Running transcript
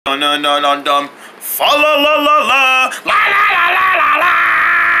dun dun dun dum. Fa la la la la la la la la la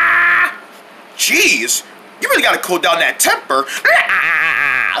la. Jeez, you really gotta cool down that temper.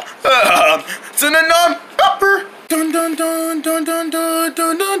 Dun upper. Dun dun dun dun dun dun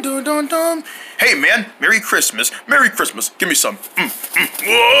dun dun dun dun dun. Hey man, Merry Christmas, Merry Christmas. Give me some.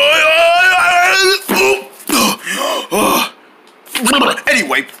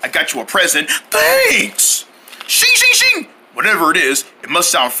 Anyway, I got you a present. Thanks. Shing shing shing. Whatever it is, it must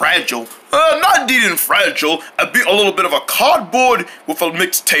sound fragile. Not indeed fragile. A little bit of a cardboard with a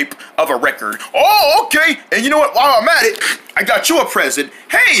mixtape of a record. Oh, okay. And you know what? While I'm at it, I got you a present.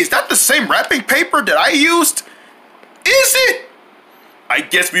 Hey, is that the same wrapping paper that I used? Is it? I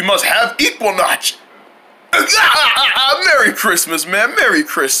guess we must have equal notch. Merry Christmas, man. Merry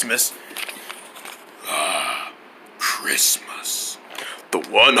Christmas. Christmas. The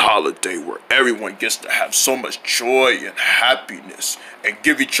one holiday where everyone gets to have so much joy and happiness and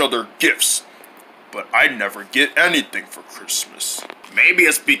give each other gifts. But I never get anything for Christmas. Maybe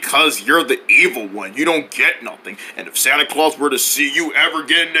it's because you're the evil one. You don't get nothing. And if Santa Claus were to see you ever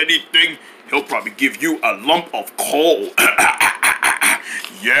getting anything, he'll probably give you a lump of coal.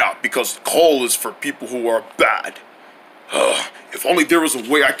 Yeah, because coal is for people who are bad. If only there was a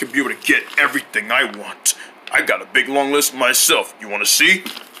way I could be able to get everything I want. I got a big long list myself. You want to see?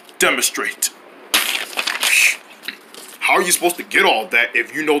 Demonstrate. How are you supposed to get all that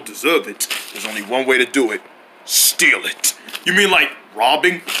if you don't deserve it? There's only one way to do it. Steal it. You mean like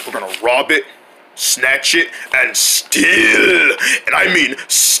robbing? We're gonna rob it, snatch it, and steal. And I mean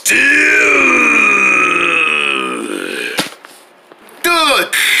steal.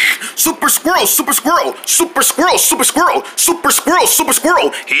 Good. Super Squirrel, Super Squirrel, Super Squirrel, Super Squirrel, Super Squirrel, Super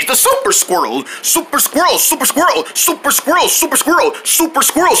Squirrel. He's the Super Squirrel. Super Squirrel, Super Squirrel, Super Squirrel, Super Squirrel, Super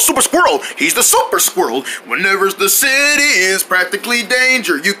Squirrel, Super Squirrel. He's the Super Squirrel. Whenever the city is practically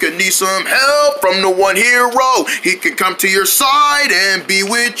danger, you can need some help from the one hero. He can come to your side and be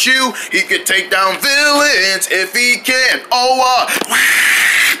with you. He can take down villains if he can.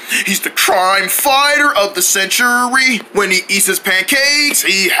 He's the crime fighter of the century. When he eats his pancakes,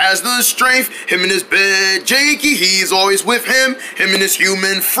 he has the strength. Him and his bed, Jakey, he's always with him. Him and his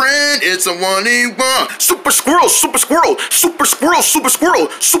human friend, it's a 1-in-1. Super Squirrel, Super Squirrel, Super Squirrel, Super Squirrel,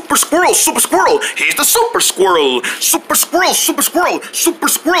 Super Squirrel, Super Squirrel. He's the Super Squirrel. Super Squirrel, Super Squirrel, Super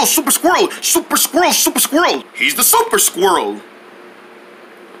Squirrel, Super Squirrel, Super Squirrel, Super Squirrel. He's the Super Squirrel.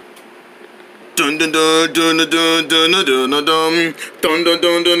 Dun dun dun dun dun dun dun dun dun dun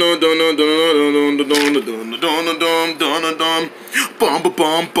dun dun dun dun dun dun dun. Bum bum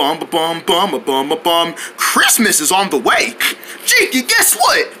bum bum bum bum bum. Christmas is on the way. Jakey, guess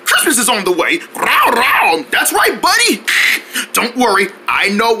what? Christmas is on the way. That's right, buddy. Don't worry, I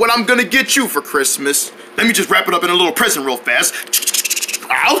know what I'm gonna get you for Christmas. Let me just wrap it up in a little present real fast.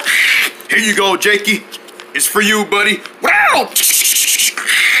 Here you go, Jakey. It's for you, buddy.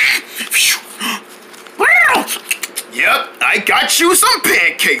 Yep, I got you some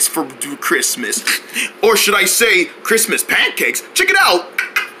pancakes for Christmas. Or should I say Christmas pancakes? Check it out.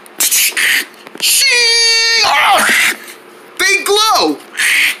 They glow.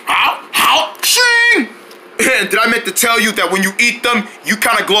 And did I meant to tell you that when you eat them, you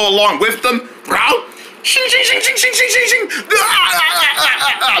kind of glow along with them?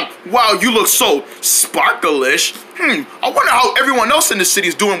 Wow, you look so sparkleish. I wonder how everyone else in the city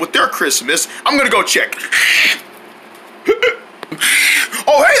is doing with their Christmas. I'm gonna go check.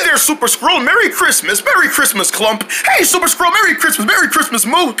 Oh, hey there, Super Squirrel. Merry Christmas. Merry Christmas, Clump. Hey, Super Squirrel. Merry Christmas. Merry Christmas,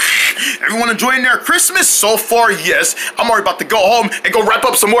 Moo. Everyone enjoying their Christmas? So far, yes. I'm already about to go home and go wrap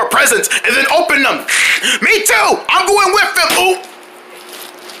up some more presents and then open them. Me too. I'm going with them. Ooh.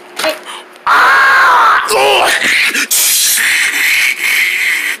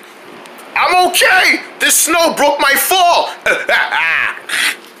 I'm okay. This snow broke my fall.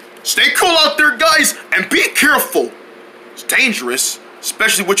 Stay cool out there, guys, and be careful. It's dangerous,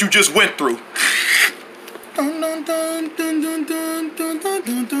 especially what you just went through.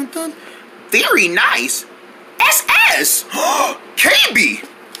 Very nice. SS. KB.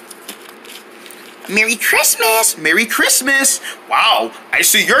 Merry Christmas! Merry Christmas! Wow, I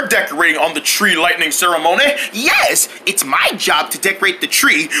see you're decorating on the tree lighting ceremony. Yes, it's my job to decorate the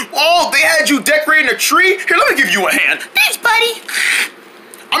tree. Oh, they had you decorating a tree? Here, let me give you a hand. Thanks, buddy.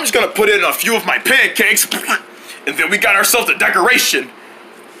 I'm just gonna put in a few of my pancakes, and then we got ourselves a decoration.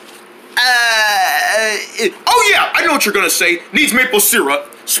 Oh yeah, I know what you're gonna say. Needs maple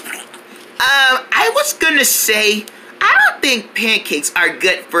syrup. I was gonna say, I don't think pancakes are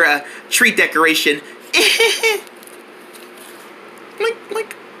good for a tree decoration.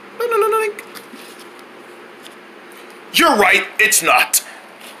 You're right, it's not.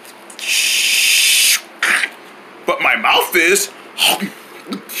 my mouth is.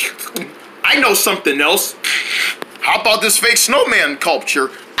 I know something else. How about this fake snowman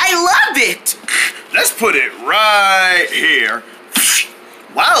sculpture? I love it. Let's put it right here.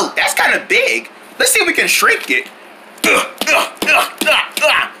 Wow, that's kind of big. Let's see if we can shrink it.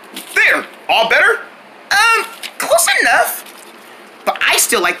 There, all better? Close enough. But I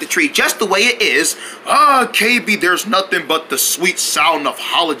still like the tree just the way it is. KB, there's nothing but the sweet sound of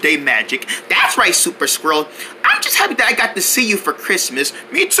holiday magic. That's right, Super Squirrel. I'm just happy that I got to see you for Christmas.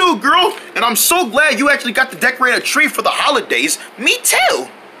 Me too, girl. And I'm so glad you actually got to decorate a tree for the holidays. Me too.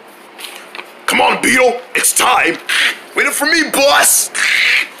 Come on, Beetle. It's time. Waiting for me, boss.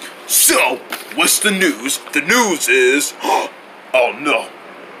 So, what's the news? The news is... Oh, no.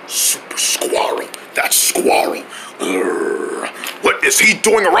 Super Squirrel. That Squirrel. What is he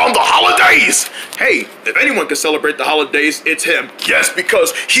doing around the holidays? Hey, if anyone can celebrate the holidays, it's him. Yes,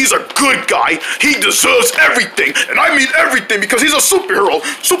 because he's a good guy. He deserves everything. And I mean everything because he's a superhero.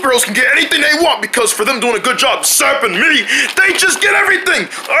 Superheroes can get anything they want because for them doing a good job sapping me, they just get everything.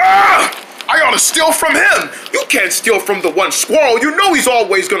 I ought to steal from him. You can't steal from the one squirrel. You know he's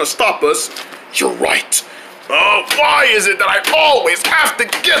always gonna stop us. You're right. Why is it that I always have to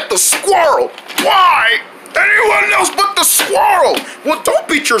get the squirrel? Why? Anyone else but the squirrel? Well, don't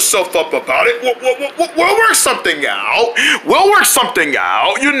beat yourself up about it. We'll work something out. We'll work something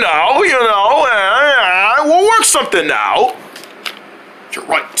out. You know. We'll work something out. You're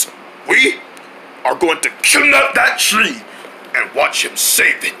right. We are going to kidnap that tree and watch him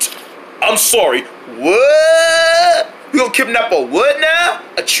save it. I'm sorry. What? We gonna kidnap a what now?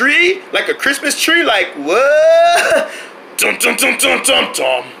 A tree? Like a Christmas tree? Like what? Dum dum dum dum dum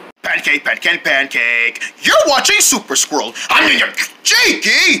dum. Pancake, pancake, pancake. You're watching Super Squirrel.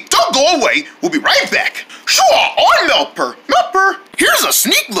 Jakey, don't go away. We'll be right back. Sure, on Meltper. Meltper, here's a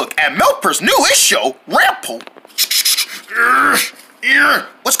sneak look at Meltper's newest show, Rample.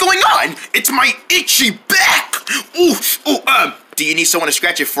 What's going on? It's my itchy back. Do you need someone to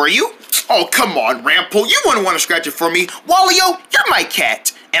scratch it for you? Oh, come on, Rample. You wouldn't want to scratch it for me. Wallio, you're my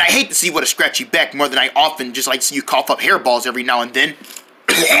cat. And I hate to see what a scratchy back more than I often just like to see you cough up hairballs every now and then.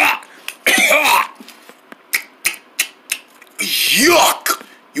 Yuck!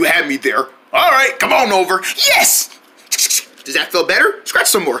 You had me there. All right, come on over. Yes! Does that feel better? Scratch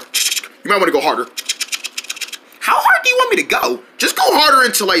some more. You might want to go harder. How hard do you want me to go? Just go harder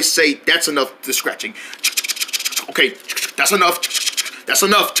until I say that's enough to scratching. Okay, that's enough. That's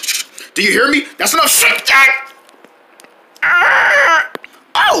enough. Do you hear me? That's enough.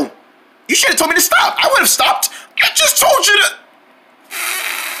 Oh! You should have told me to stop. I would have stopped. I just told you to...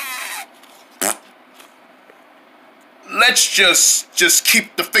 Let's just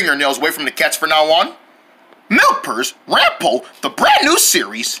keep the fingernails away from the cats for now on. Meltper's Rample, the brand new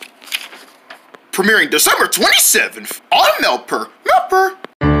series. Premiering December 27th on Meltper. Meltper.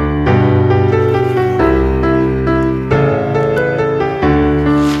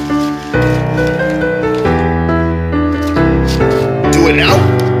 Do it now.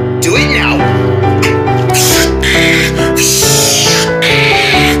 Do it now.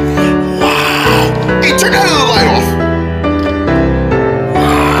 Wow. Hey, turn that other light off.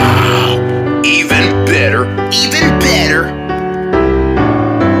 Wow. Even better. Even better.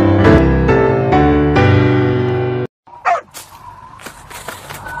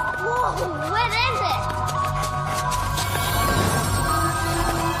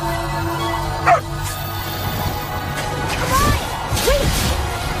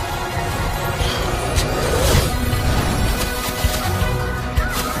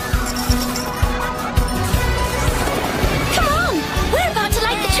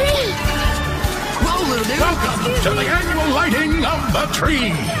 To the annual lighting of the tree.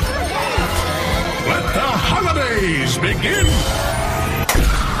 Let the holidays begin.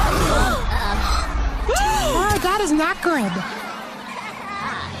 Oh, that is not good.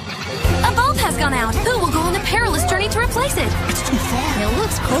 A bulb has gone out. Who will go on the perilous journey to replace it? It's too far. It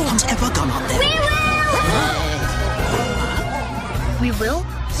looks cool. No one's ever gone up there. We will?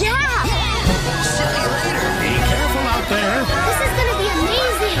 Yeah! See you later. Be careful out there. This is gonna be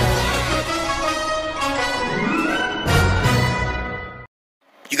amazing!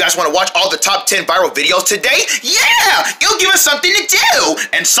 You guys want to watch all the top 10 viral videos today? Yeah! It'll give us something to do!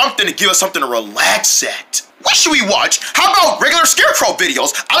 And something to give us something to relax at. What should we watch? How about regular Scarecrow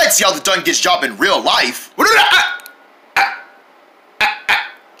videos? I like to see how the Dun gets job in real life. I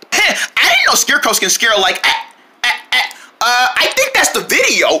didn't know Scarecrows can scare like... I think that's the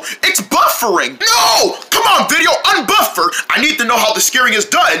video. It's buffering. No! Come on, video, unbuffer. I need to know how the scaring is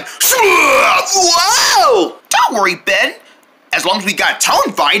done. Whoa! Don't worry, Ben. As long as we got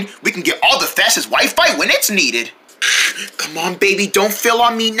Tone Vine, we can get all the fastest Wi-Fi when it's needed. Come on, baby, don't fail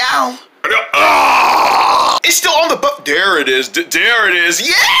on me now. It's still on the boat. There it is. There it is.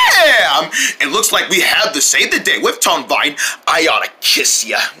 Yeah! It looks like we have the save the day with Tone Vine. I ought to kiss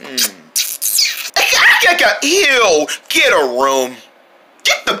ya. Ew! Get a room.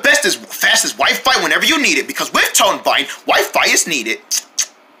 Get the fastest Wi-Fi whenever you need it, because with Tone Vine, Wi-Fi is needed.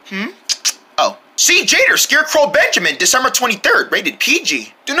 Oh. See Jader, Scarecrow Benjamin, December 23rd, rated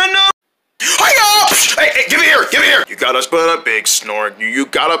PG. Do not know. Hey, give me here, give me here. You gotta put a big snort. You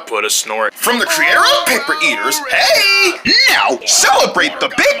gotta put a snort. From the creator of Paper Eaters. Hey! Now, celebrate the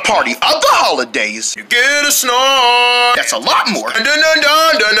big party of the holidays. You get a snort. That's a lot more.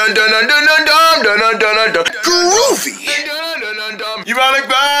 Groovy. You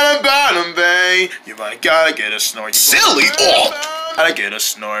gotta get a snort. Silly. Gotta get a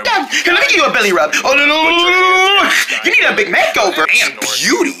snort. Here, let me give you a belly rub. Oh, no. You need a big makeover and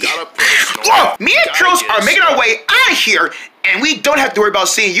beauty. Me and Curls are making our way out of here, and we don't have to worry about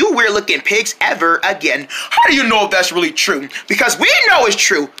seeing you weird-looking pigs ever again. How do you know if that's really true? Because we know it's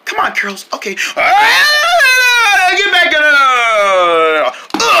true. Come on, Curls. Okay. Get back in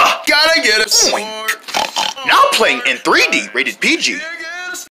gotta get a snort. Now playing in 3D, rated PG.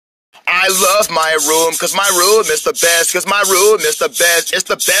 I love my room, cause my room is the best, cause my room is the best, it's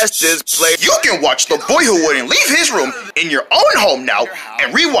the bestest place. You can watch The Boy Who Wouldn't Leave His Room in your own home now,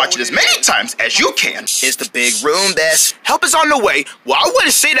 and rewatch it as many times as you can. It's the big room best. Help is on the way. Well, I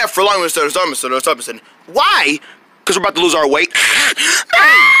wouldn't say that for long, Mr. Why? Cause we're about to lose our weight.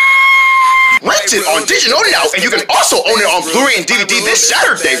 Rent it on digital now, and you can also own it on Blu-ray and DVD this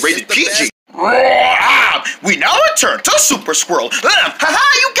Saturday, rated PG. We now return to Super Squirrel.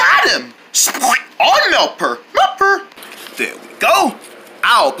 Haha, you got him! On Meltper. There we go.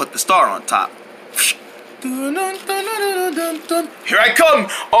 I'll put the star on top. Here I come.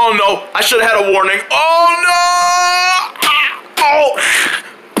 Oh no, I should have had a warning. Oh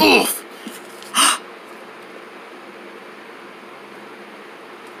no! Oof.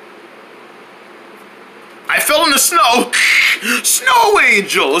 I fell in the snow. Snow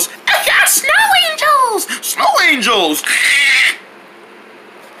angels. I got snow angels. Snow angels.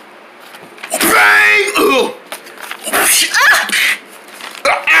 Bang!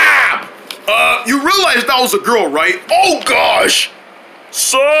 You realize that was a girl, right? Oh gosh.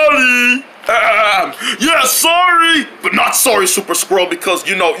 Sorry. Yeah, sorry, but not sorry, Super Squirrel, because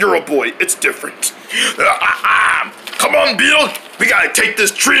you know you're a boy. It's different. Come on, Beetle. We gotta take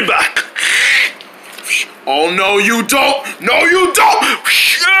this tree back. Oh, no, you don't. No, you don't.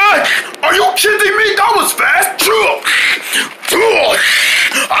 Are you kidding me? That was fast.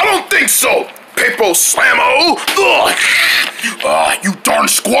 I don't think so. Papo Slammo. You darn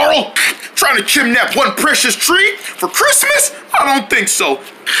squirrel. Trying to kidnap one precious tree for Christmas? I don't think so.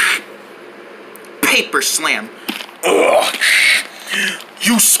 Paper Slam.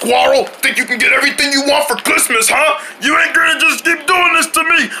 You squirrel, think you can get everything you want for Christmas, huh? You ain't gonna just keep doing this to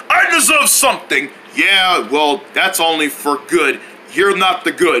me. I deserve something. Yeah, well, that's only for good. You're not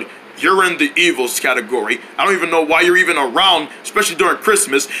the good. You're in the evils category. I don't even know why you're even around, especially during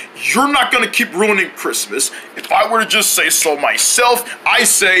Christmas. You're not gonna keep ruining Christmas. If I were to just say so myself, I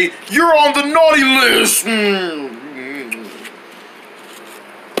say you're on the naughty list.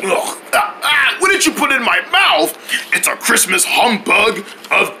 What did you put in my mouth? It's a Christmas humbug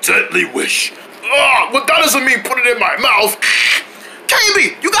of deadly wish. Well, that doesn't mean put it in my mouth.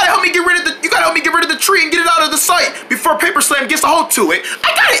 KB, you gotta help me get rid of the tree and get it out of the sight before Paper Slam gets a hold to it.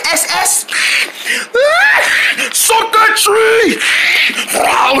 I got it, SS. Suck that tree!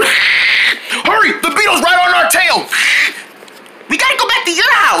 Hurry, the beetle's right on our tail. We gotta go back to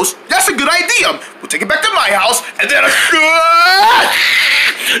your house. That's a good idea. We'll take it back to my house, and then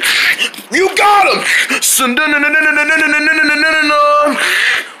you got him.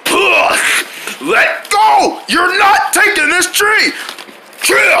 Let go. You're not taking this tree.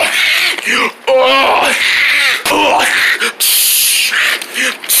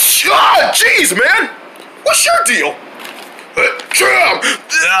 Jeez, man. What's your deal?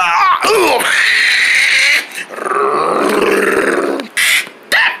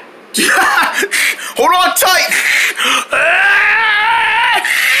 Hold on tight.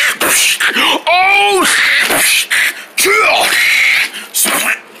 Oh!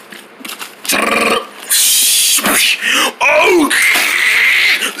 Oh!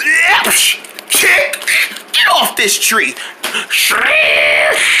 Kick! Get off this tree!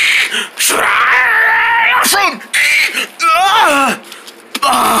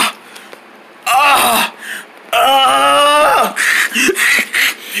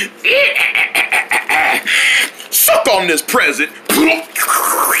 Suck on this present.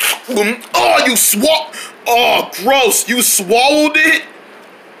 Oh, you swap.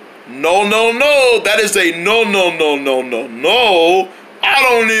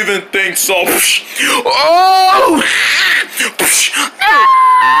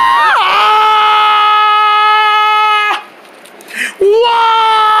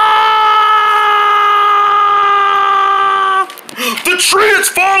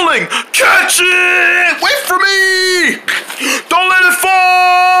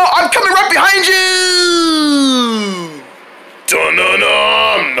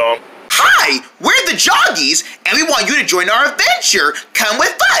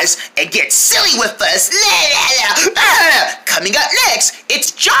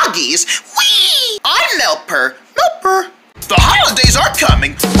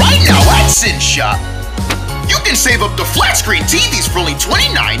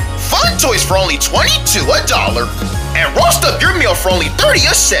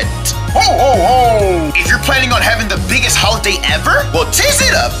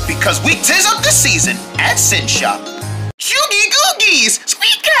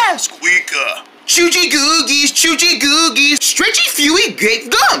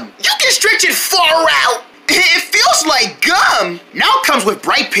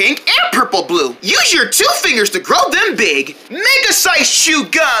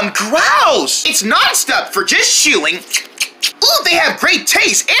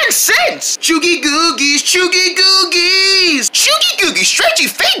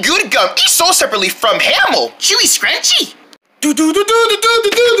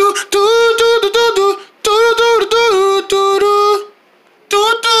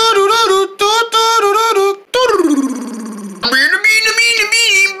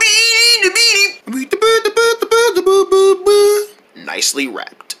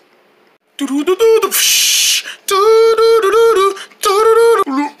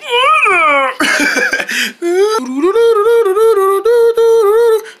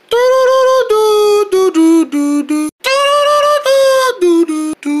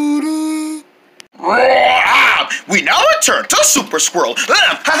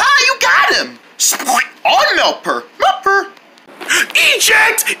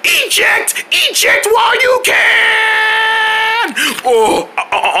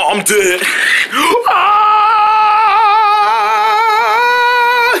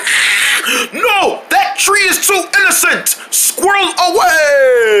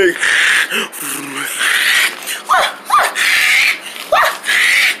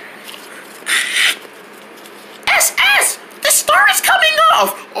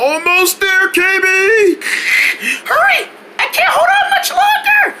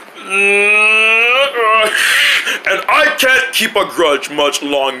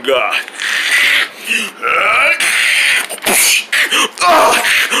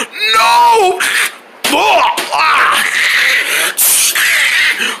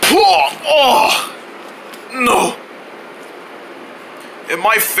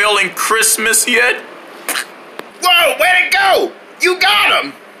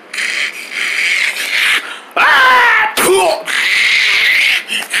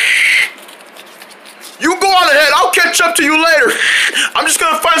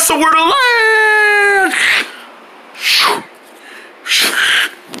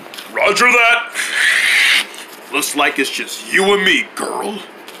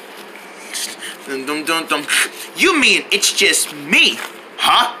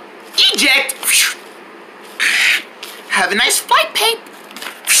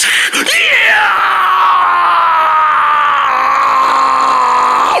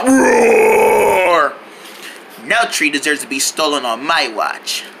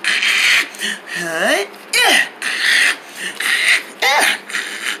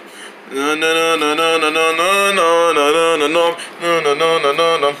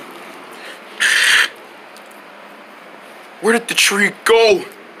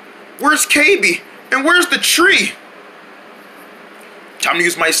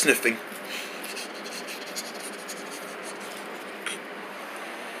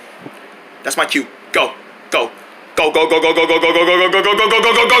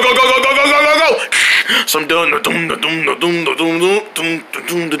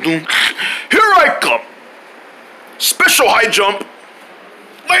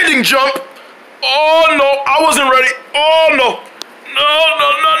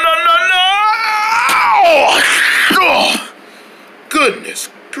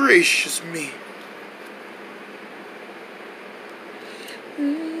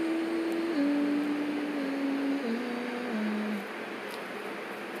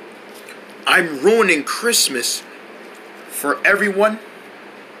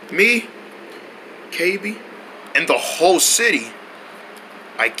 KB, and the whole city.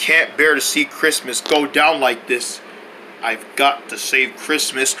 I can't bear to see Christmas go down like this. I've got to save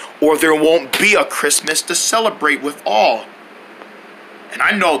Christmas, or there won't be a Christmas to celebrate with all. And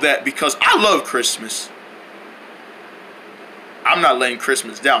I know that because I love Christmas. I'm not letting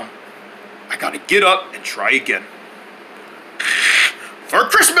Christmas down. I gotta get up and try again. For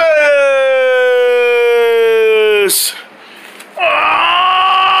Christmas!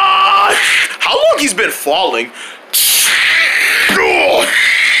 How long he's been falling?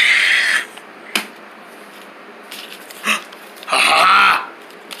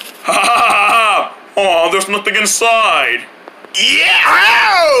 Oh, there's nothing inside.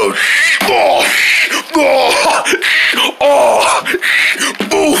 Yeah! Oh!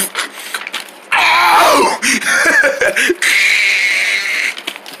 Oof! Ow!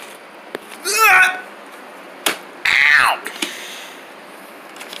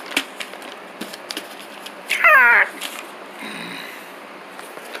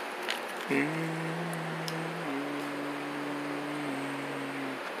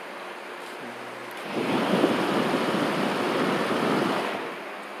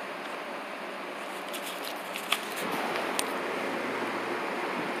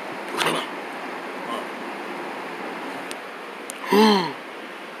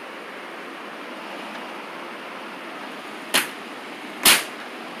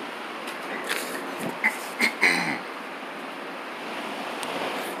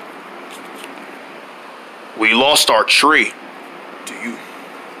 We lost our tree.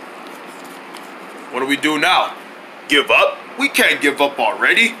 What do we do now? Give up? We can't give up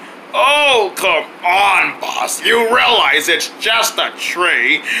already. Oh, come on, boss. You realize it's just a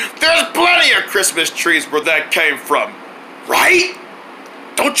tree. There's plenty of Christmas trees where that came from. Right?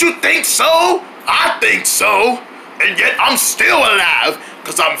 Don't you think so? I think so. And yet I'm still alive,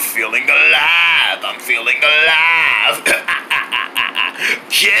 because I'm feeling alive. I'm feeling alive.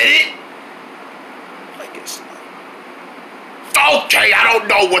 Get it? I guess not. Okay, I don't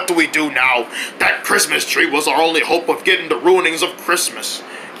know. What do we do now? That Christmas tree was our only hope of getting the ruinings of Christmas.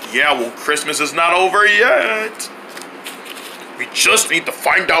 Yeah, well, Christmas is not over yet. We just need to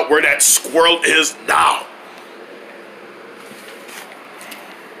find out where that squirrel is now.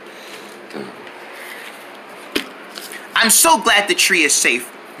 I'm so glad the tree is safe.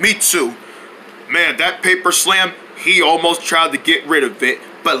 Me too. Man, that paper slam, he almost tried to get rid of it.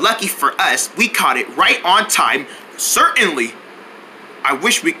 But lucky for us, we caught it right on time. Certainly. I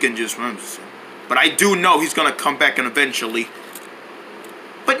wish we could just run. But I do know he's gonna come back and eventually.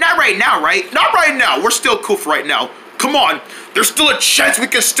 But not right now, right? Not right now. We're still cool for right now. Come on. There's still a chance we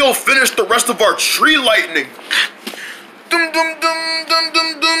can still finish the rest of our tree lightning. Dum dum dum dum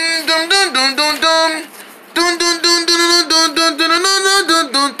dum dum dum dum dum dum dum. Dun, dun, dun, dun, dun, dun, dun, dun,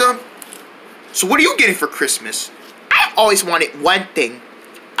 dun, dun, dun. So what are you getting for Christmas? I always wanted one thing.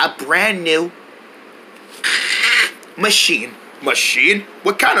 A brand new machine. Machine?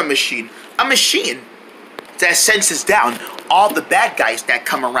 What kind of machine? A machine that senses down all the bad guys that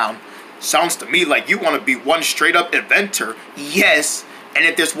come around. Sounds to me like you want to be one straight up inventor. Yes. And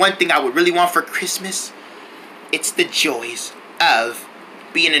if there's one thing I would really want for Christmas, it's the joys of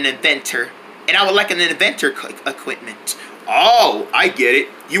being an inventor. And I would like an inventor equipment. Oh, I get it.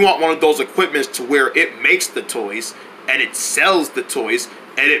 You want one of those equipments to where it makes the toys, and it sells the toys,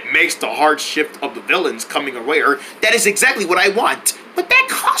 and it makes the hard shift of the villains coming away. That is exactly what I want. But that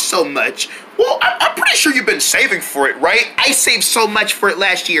costs so much. Well, I'm pretty sure you've been saving for it, right? I saved so much for it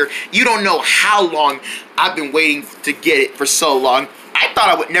last year. You don't know how long I've been waiting to get it for so long. I thought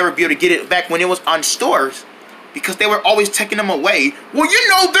I would never be able to get it back when it was on stores, because they were always taking them away. Well, you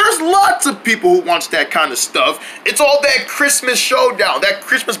know, there's lots of people who wants that kind of stuff. It's all that Christmas showdown, that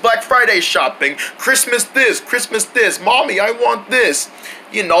Christmas Black Friday shopping, Christmas this, Mommy, I want this.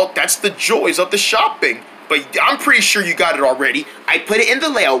 You know, that's the joys of the shopping. But I'm pretty sure you got it already. I put it in the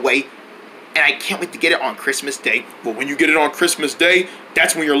layaway, and I can't wait to get it on Christmas Day. But when you get it on Christmas Day,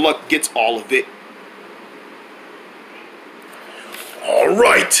 that's when your luck gets all of it. All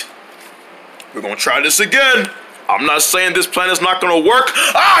right. We're gonna try this again. I'm not saying this plan is not gonna work.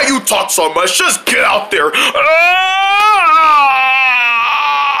 Ah, you talk so much. Just get out there. Ah!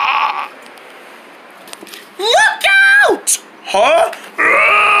 Look out! Huh?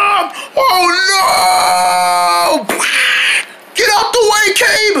 Oh no! Get out the way,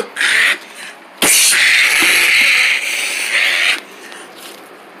 Cabe!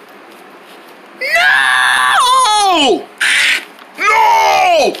 No!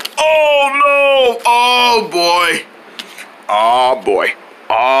 No! Oh no! Oh boy! Oh boy!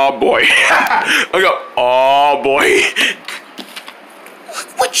 Oh boy! I go. Oh boy!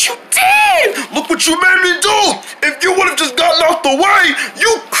 What what you did! Look what you made me do! If you would have just gotten out the way,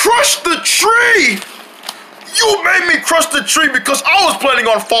 you crushed the tree! You made me crush the tree because I was planning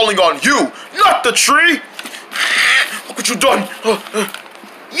on falling on you, not the tree! Look what you done!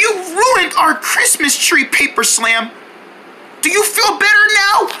 You ruined our Christmas tree, Paper Slam. Do you feel better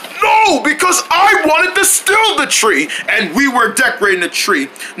now? No, because I wanted to steal the tree, and we were decorating the tree.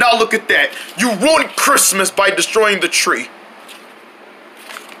 Now look at that. You ruined Christmas by destroying the tree.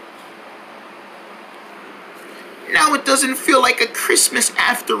 Now it doesn't feel like a Christmas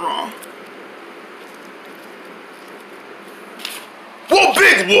after all. Well,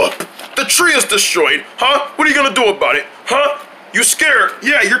 big whoop! The tree is destroyed, huh? What are you gonna do about it, huh? You scared?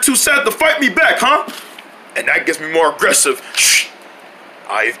 Yeah, you're too sad to fight me back, huh? And that gets me more aggressive. Shh!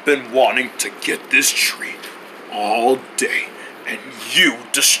 I've been wanting to get this tree all day, and you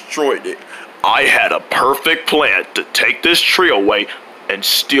destroyed it. I had a perfect plan to take this tree away and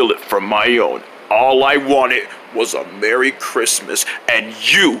steal it from my own. All I wanted was a Merry Christmas, and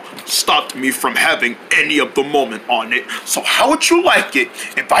you stopped me from having any of the moment on it. So how would you like it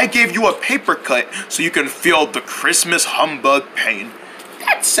if I gave you a paper cut so you can feel the Christmas humbug pain?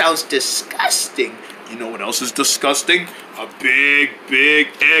 That sounds disgusting. You know what else is disgusting? A big, big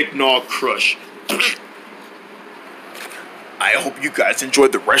eggnog crush. I hope you guys enjoy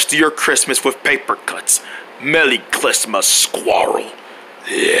the rest of your Christmas with paper cuts. Merry Christmas, squirrel.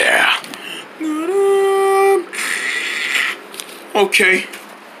 Yeah. Okay.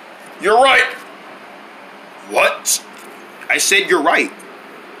 You're right. What? I said you're right.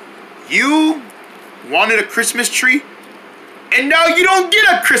 You wanted a Christmas tree, and now you don't get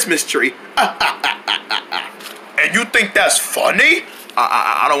a Christmas tree. And you think that's funny?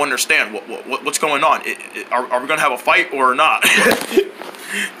 I don't understand. What's going on? Are we gonna have a fight or not?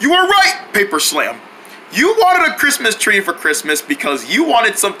 You were right, Paper Slam. You wanted a Christmas tree for Christmas because you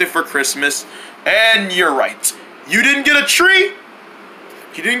wanted something for Christmas, and you're right. You didn't get a tree,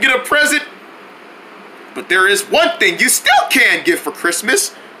 you didn't get a present, but there is one thing you still can get for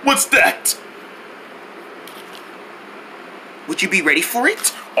Christmas. What's that? Would you be ready for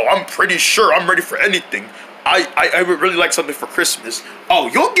it? Oh, I'm pretty sure I'm ready for anything. I would really like something for Christmas. Oh,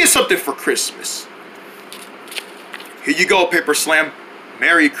 you'll get something for Christmas. Here you go, Paper Slam.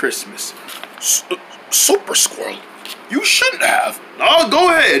 Merry Christmas. Super Squirrel. You shouldn't have. Oh, go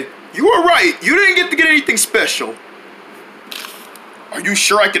ahead. You were right. You didn't get to get anything special. Are you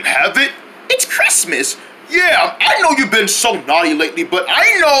sure I can have it? It's Christmas. Yeah, I know you've been so naughty lately, but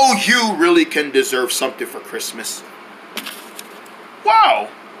I know you really can deserve something for Christmas. Wow.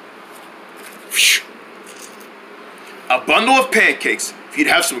 A bundle of pancakes if you'd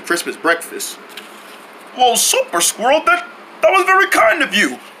have some Christmas breakfast. Well, Super Squirrel, that was very kind of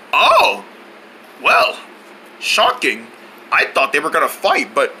you. Oh, well, shocking. I thought they were gonna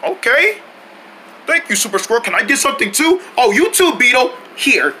fight, but okay. Thank you, Super Squirrel. Can I get something too? Oh, you too, Beetle.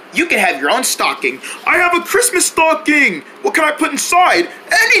 Here, you can have your own stocking. I have a Christmas stocking. What can I put inside?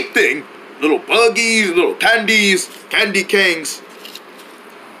 Anything. Little buggies, little candies, candy kings.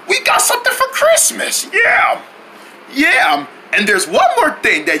 We got something for Christmas. Yeah. Yeah. And there's one more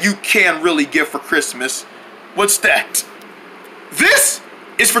thing that you can really get for Christmas. What's that? This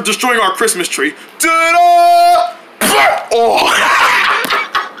is for destroying our Christmas tree. Ta-da! Oh.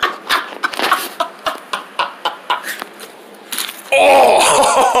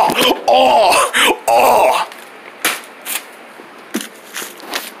 Oh. Oh. Oh.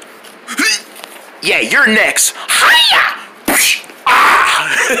 Yeah, you're next. Hiya! Ah.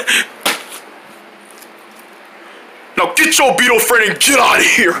 Now get your beetle friend and get out of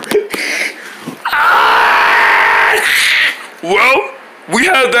here. Well, we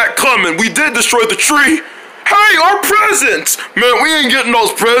had that coming. We did destroy the tree. Hey, our presents! Man, we ain't getting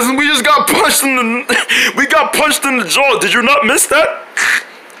those presents. We just got punched in the jaw. Did you not miss that?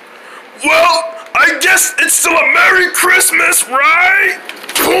 Well, I guess it's still a Merry Christmas, right?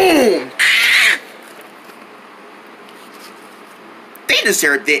 Boom! They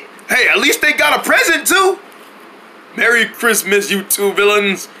deserved it. Hey, at least they got a present too. Merry Christmas, you two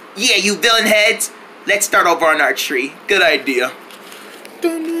villains. Yeah, you villain heads. Let's start over on our tree. Good idea.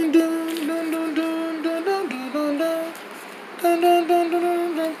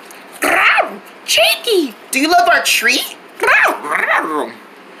 Cheeky! Do you love our tree?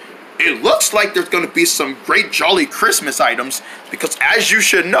 It looks like there's going to be some great jolly Christmas items because, as you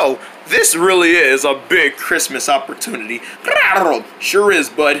should know, this really is a big Christmas opportunity. Sure is,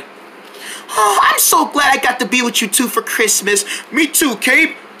 bud. Oh, I'm so glad I got to be with you two for Christmas. Me too,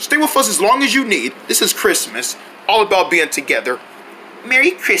 Cabe. Stay with us as long as you need. This is Christmas. All about being together.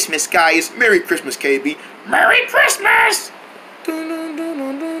 Merry Christmas, guys. Merry Christmas, KB. Merry Christmas!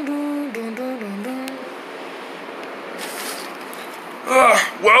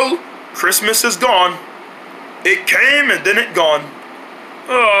 Well, Christmas is gone. It came and then it gone.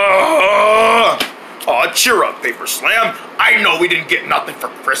 Cheer up, Paper Slam. I know we didn't get nothing for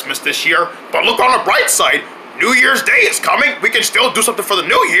Christmas this year, but look on the bright side. New Year's Day is coming. We can still do something for the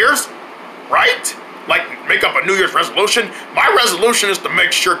New Year's, right? Like make up a New Year's resolution. My resolution is to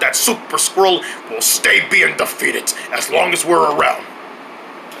make sure that Super Squirrel will stay being defeated as long as we're around.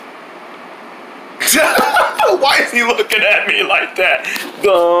 Why is he looking at me like that?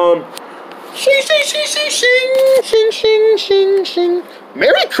 Shing, shing, shing, shing, shing, shing, shing, shing, shing.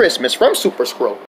 Merry Christmas from Super Squirrel.